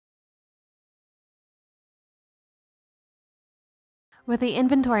With the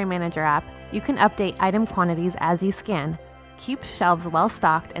Inventory Manager app, you can update item quantities as you scan, keep shelves well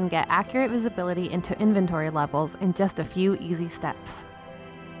stocked, and get accurate visibility into inventory levels in just a few easy steps.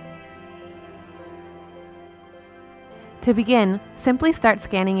 To begin, simply start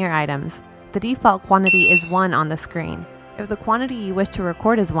scanning your items. The default quantity is 1 on the screen. If the quantity you wish to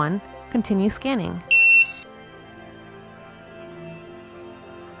record is 1, continue scanning.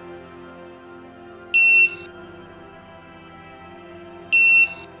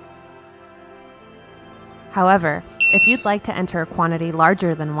 However, if you'd like to enter a quantity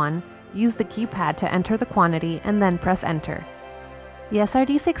larger than 1, use the keypad to enter the quantity and then press enter. The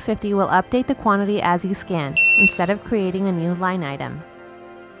SRD650 will update the quantity as you scan, instead of creating a new line item.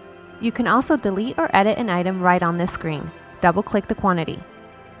 You can also delete or edit an item right on this screen. Double-click the quantity.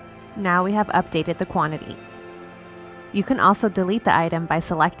 Now we have updated the quantity. You can also delete the item by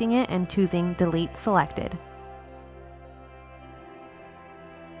selecting it and choosing Delete Selected.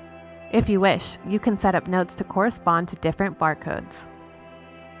 If you wish, you can set up notes to correspond to different barcodes.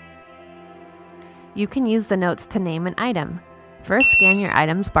 You can use the notes to name an item. First, scan your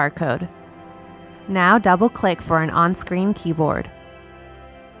item's barcode. Now double-click for an on-screen keyboard.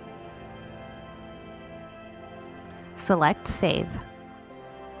 Select Save.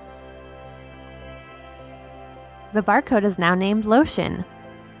 The barcode is now named Lotion.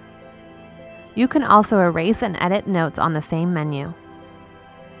 You can also erase and edit notes on the same menu.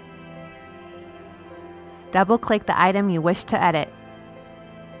 Double-click the item you wish to edit.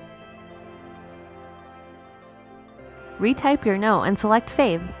 Retype your note and select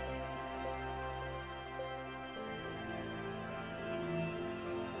Save.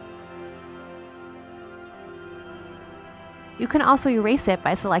 You can also erase it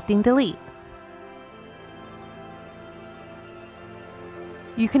by selecting Delete.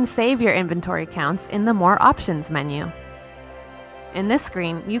 You can save your inventory counts in the More Options menu. In this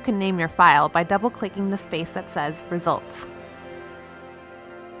screen, you can name your file by double-clicking the space that says Results.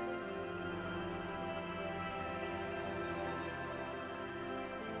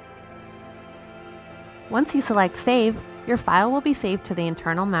 Once you select Save, your file will be saved to the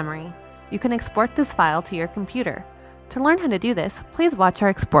internal memory. You can export this file to your computer. To learn how to do this, please watch our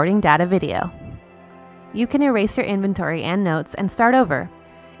exporting data video. You can erase your inventory and notes and start over.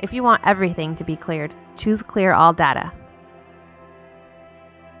 If you want everything to be cleared, choose Clear All Data.